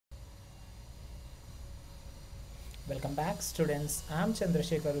Welcome back, students. I'm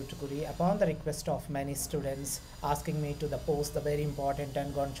Jntuh R22 upon the request of many students asking me to post the very important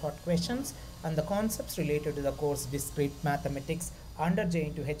and gunshot questions and the concepts related to the course Discrete Mathematics under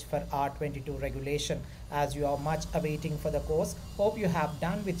Jntuh for R22 regulation. As you are much awaiting for the course, hope you have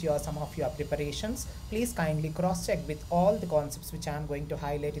done with some of your preparations. Please kindly cross check with all the concepts which I am going to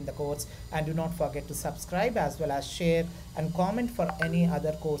highlight in the course, and do not forget to subscribe as well as share and comment for any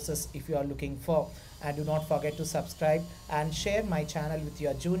other courses if you are looking for. And do not forget to subscribe and share my channel with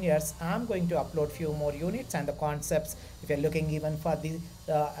your juniors. I'm going to upload few more units and the concepts if you're looking even for the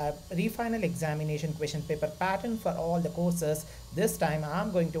refinal examination question paper pattern for all the courses. This time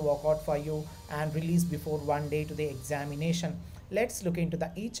I'm going to work out for you and release before one day to the examination. Let's look into the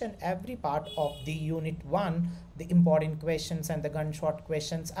each and every part of the unit 1, the important questions and the gunshot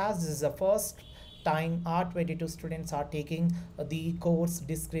questions, as this is the first time R22 students are taking the course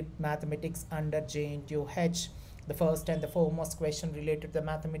Discrete Mathematics under Jntuh. The first and the foremost question related to the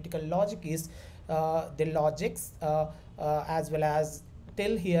mathematical logic is the logics, as well as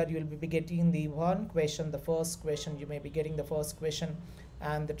till here you will be getting the one question, the first question. You may be getting the first question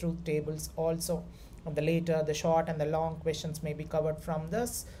and the truth tables also. And the later the short and the long questions may be covered from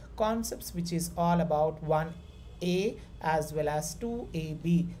this concepts, which is all about 1A as well as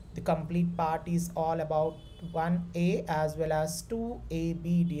 2AB. The complete part is all about 1A as well as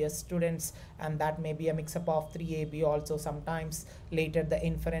 2AB, dear students, and that may be a mix-up of 3AB also sometimes. Later the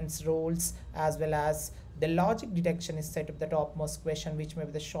inference rules as well as the logic detection is set up the topmost question, which may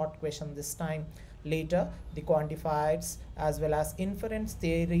be the short question this time. Later the quantifiers as well as inference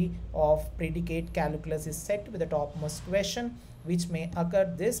theory of predicate calculus is set with the topmost question, which may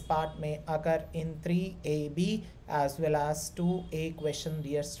occur, this part may occur in 3AB as well as 2A question,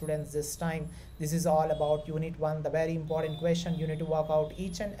 dear students, this time. This is all about unit 1, the very important question. You need to work out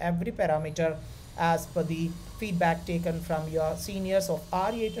each and every parameter as per the feedback taken from your seniors of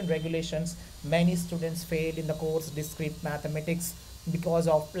R18 regulations. Many students failed in the course Discrete Mathematics because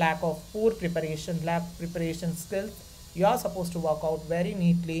of lack of poor preparation, lack preparation skills. You are supposed to work out very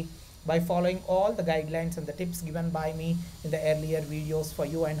neatly by following all the guidelines and the tips given by me in the earlier videos for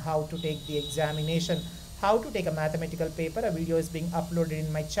you, and how to take the examination, how to take a mathematical paper. A video is being uploaded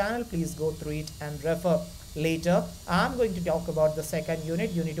in my channel. Please go through it and refer. Later I'm going to talk about the second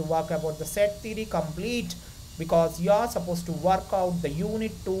unit. You need to work about the set theory complete, because you are supposed to work out the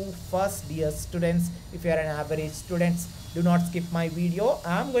unit 2 first, dear students. If you are an average students, do not skip my video.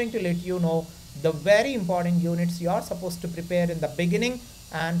 I'm going to let you know the very important units you are supposed to prepare in the beginning,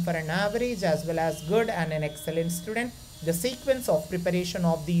 and for an average as well as good and an excellent student, the sequence of preparation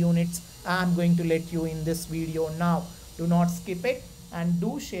of the units I'm going to let you in this video now. Do not skip it and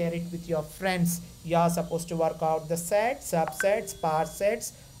do share it with your friends. You are supposed to work out the sets, subsets,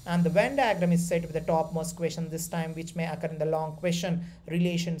 parsets, and the Venn diagram is set with the topmost question this time, which may occur in the long question.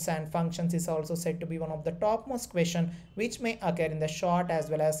 Relations and functions is also said to be one of the topmost question, which may occur in the short as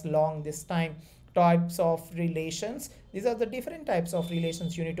well as long this time. Types of relations, these are the different types of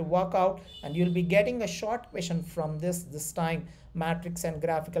relations you need to work out, and you'll be getting a short question from this time. Matrix and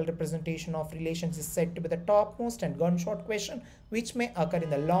graphical representation of relations is said to be the topmost and gunshot question, which may occur in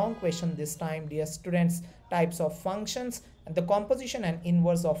the long question this time, dear students. Types of functions and the composition and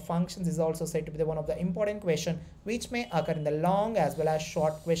inverse of functions is also said to be the one of the important question, which may occur in the long as well as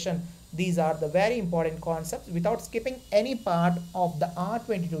short question. These are the very important concepts. Without skipping any part of the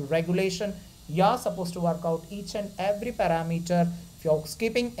R22 regulation, you are supposed to work out each and every parameter. If you are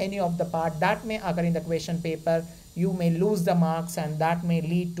skipping any of the part that may occur in the question paper, you may lose the marks, and that may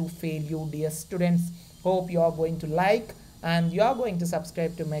lead to fail you, dear students. Hope you are going to like and you are going to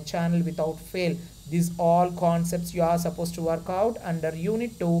subscribe to my channel without fail. These all concepts you are supposed to work out under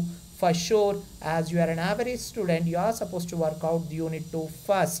unit 2 for sure. As you are an average student, you are supposed to work out the unit 2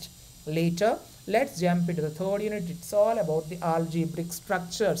 first. Later let's jump into the third unit. It's all about the algebraic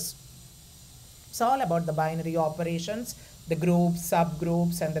structures. It's all about the binary operations, the groups,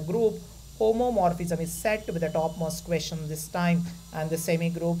 subgroups, and the group homomorphism is set with the topmost question this time, and the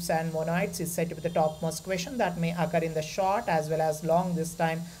semigroups and monoids is set with the topmost question that may occur in the short as well as long this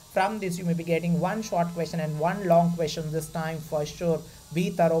time. From this you may be getting one short question and one long question this time for sure.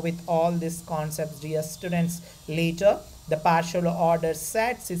 Be thorough with all these concepts, dear students. Later the partial order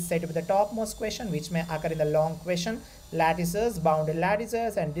sets is set with the topmost question, which may occur in the long question. lattices, bounded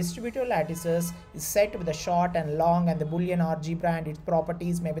lattices and distributive lattices is set with the short and long, and the Boolean algebra and its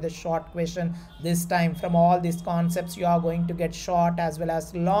properties may be the short question. This time from all these concepts you are going to get short as well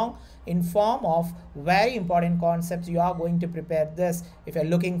as long in form of very important concepts. You are going to prepare this. If you're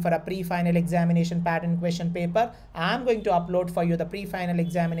looking for a pre-final examination pattern question paper, I'm going to upload for you the pre-final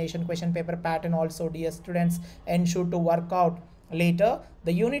examination question paper pattern also, dear students. Ensure to work out. Later,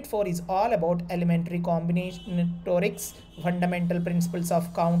 the unit 4 is all about elementary combinatorics, fundamental principles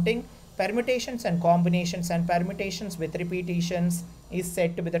of counting, permutations and combinations, and permutations with repetitions is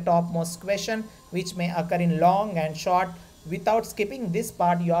said to be the topmost question, which may occur in long and short. Without skipping this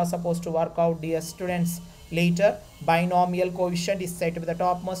part, you are supposed to work out, dear students. Later, binomial coefficient is said to be the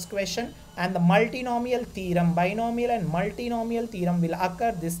topmost question, and the multinomial theorem, binomial and multinomial theorem will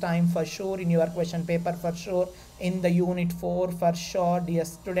occur this time for sure in your question paper, for sure in the unit 4 for sure, dear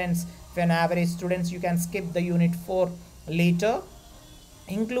students. If you're an average students, you can skip the unit 4. Later,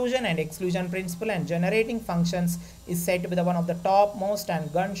 inclusion and exclusion principle and generating functions is said to be the one of the topmost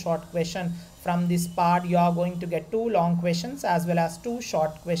and gunshot question. From this part, you are going to get 2 long questions as well as 2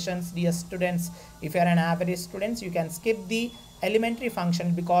 short questions, dear students. If you are an average students, you can skip the elementary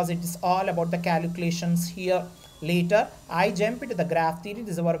function because it is all about the calculations here. Later, I jump into the graph theory.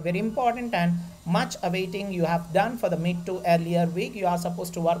 This is our very important and much awaiting you have done for the mid to earlier week. You are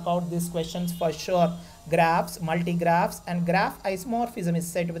supposed to work out these questions for sure. Graphs, multigraphs and graph isomorphism is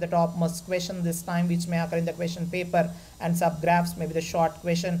said to be the topmost question this time, which may occur in the question paper, and subgraphs may be the short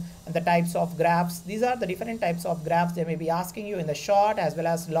question. And the types of graphs, these are the different types of graphs they may be asking you in the short as well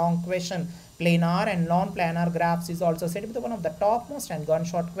as long question. Planar and non-planar graphs is also said to be the one of the topmost and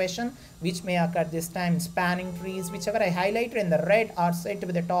gunshot question, which may occur this time. Spanning trees, whichever I highlighted in the red, are said to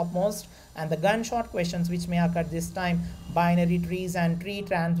be the topmost and the gunshot questions, which may occur this time. Binary trees and tree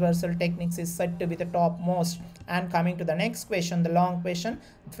transversal techniques is said to be the topmost. And coming to the next question, the long question,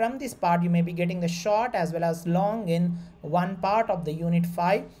 from this part you may be getting the short as well as long in one part of the unit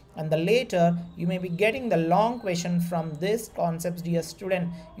 5, and the later you may be getting the long question from this concepts, dear student.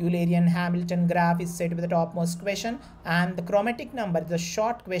 Eulerian Hamilton graph is said to be the topmost question, and the chromatic number is the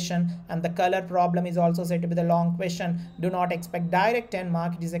short question, and the color problem is also said to be the long question. Do not expect direct 10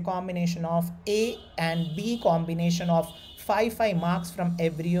 mark. It is a combination of A and B combination of 5 marks from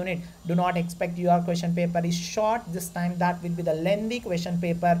every unit. Do not expect your question paper is short this time. That will be the lengthy question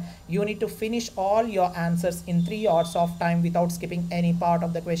paper. You need to finish all your answers in 3 hours of time without skipping any part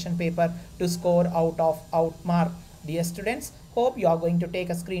of the question paper to score out mark. Dear students, hope you are going to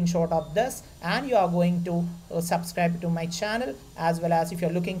take a screenshot of this and you are going to subscribe to my channel, as well as if you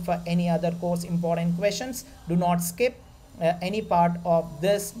are looking for any other course important questions, do not skip any part of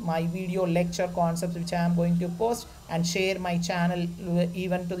this my video lecture concepts which I am going to post, and share my channel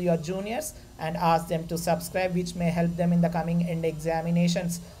even to your juniors and ask them to subscribe, which may help them in the coming end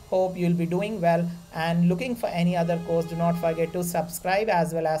examinations. Hope you will be doing well, and looking for any other course, do not forget to subscribe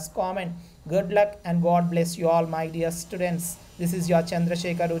as well as comment. Good luck and God bless you all, my dear students. This is your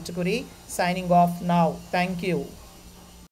Jntuh R22 signing off now. Thank you.